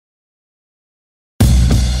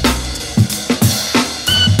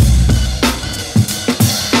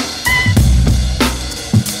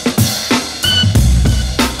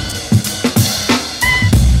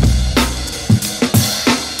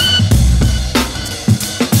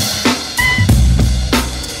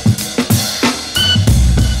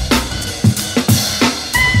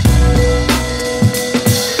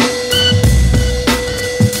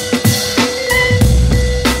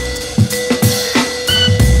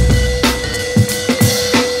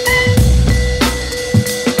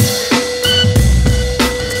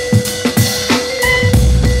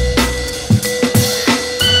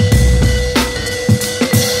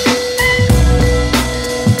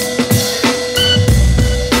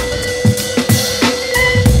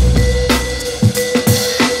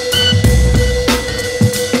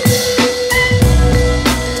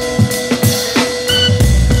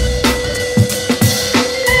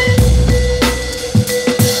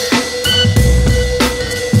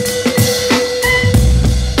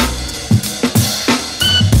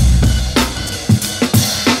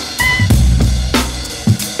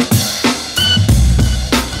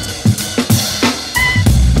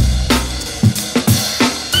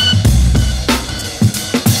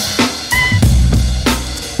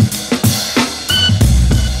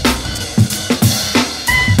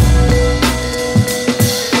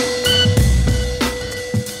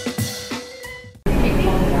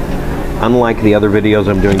unlike the other videos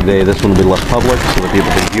I'm doing today, this one will be left public so that people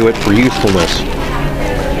can view it for usefulness.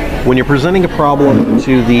 When you're presenting a problem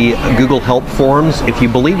to the Google Help forums, if you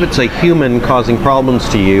believe it's a human causing problems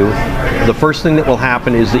to you, the first thing that will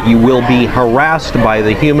happen is that you will be harassed by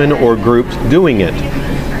the human or groups doing it.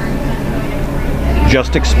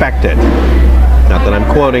 Just expect it. Not that I'm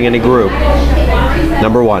quoting any group.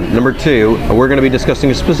 Number one. Number two, we're going to be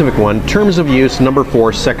discussing a specific one, terms of use, number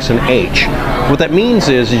 4, section H. What that means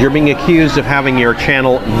is you're being accused of having your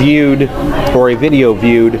channel viewed or a video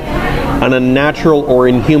viewed an unnatural or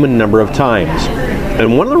inhuman number of times.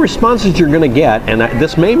 And one of the responses you're going to get, and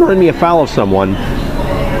this may run me afoul of someone,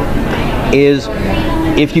 is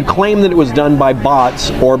if you claim that it was done by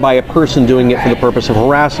bots or by a person doing it for the purpose of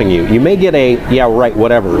harassing you. You may get a, yeah, right,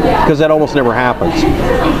 whatever, because that almost never happens.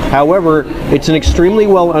 However, it's an extremely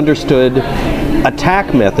well understood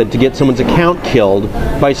attack method to get someone's account killed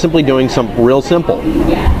by simply doing something real simple.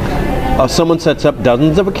 Someone sets up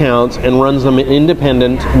dozens of accounts and runs them in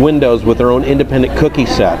independent windows with their own independent cookie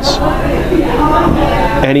sets.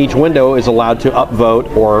 And each window is allowed to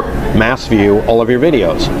upvote or mass view all of your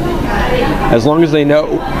videos. As long as they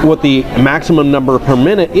know what the maximum number per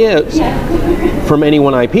minute is from any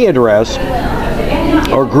one IP address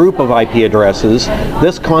or group of IP addresses,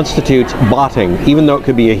 this constitutes botting, even though it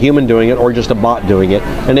could be a human doing it or just a bot doing it,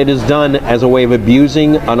 and it is done as a way of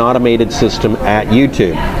abusing an automated system at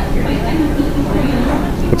YouTube.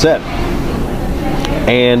 That's it.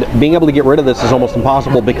 And being able to get rid of this is almost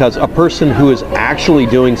impossible because a person who is actually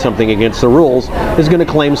doing something against the rules is going to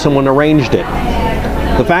claim someone arranged it.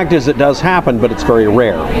 The fact is it does happen, but it's very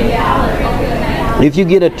rare. If you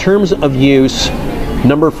get a terms of use,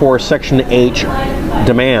 number 4, section H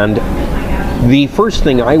demand, the first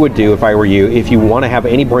thing I would do if I were you, if you want to have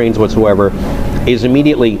any brains whatsoever, is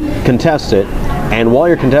immediately contest it. And while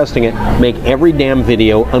you're contesting it, make every damn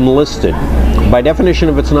video unlisted. By definition,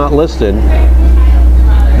 if it's not listed,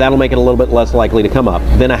 that'll make it a little bit less likely to come up.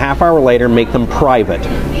 Then a half hour later, make them private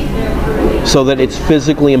so that it's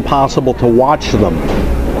physically impossible to watch them.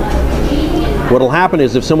 What'll happen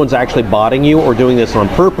is if someone's actually botting you or doing this on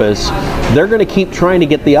purpose, they're going to keep trying to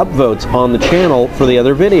get the upvotes on the channel for the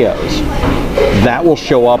other videos. That will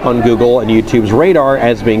show up on Google and YouTube's radar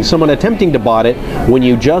as being someone attempting to bot it when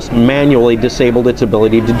you just manually disabled its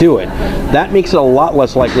ability to do it. That makes it a lot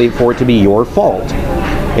less likely for it to be your fault.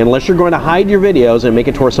 Unless you're going to hide your videos and make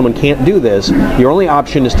it to where someone can't do this, your only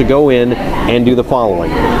option is to go in and do the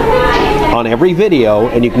following. On every video,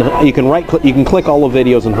 and you can click all the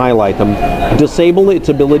videos and highlight them, disable its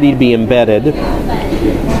ability to be embedded.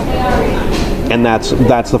 And that's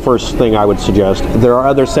the first thing I would suggest. There are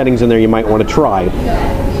other settings in there you might want to try.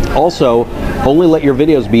 Also, only let your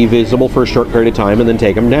videos be visible for a short period of time and then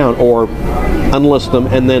take them down, or unlist them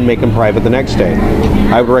and then make them private the next day.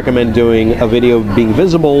 I would recommend doing a video being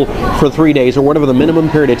visible for 3 days or whatever the minimum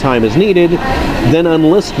period of time is needed, then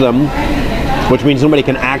unlist them, which means nobody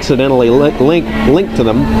can accidentally link to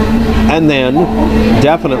them, and then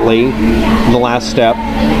definitely, the last step,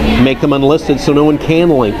 make them unlisted so no one can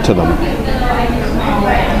link to them.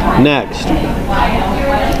 Next,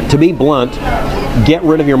 to be blunt, get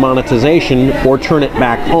rid of your monetization or turn it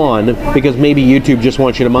back on, because maybe YouTube just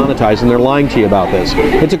wants you to monetize and they're lying to you about this.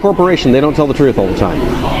 It's a corporation, they don't tell the truth all the time.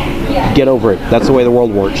 Get over it. That's the way the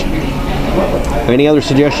world works. Any other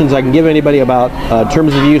suggestions I can give anybody about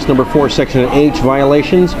terms of use number 4, section H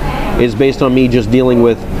violations is based on me just dealing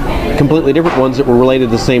with completely different ones that were related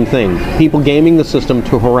to the same thing. People gaming the system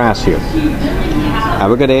to harass you.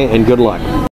 Have a good day and good luck.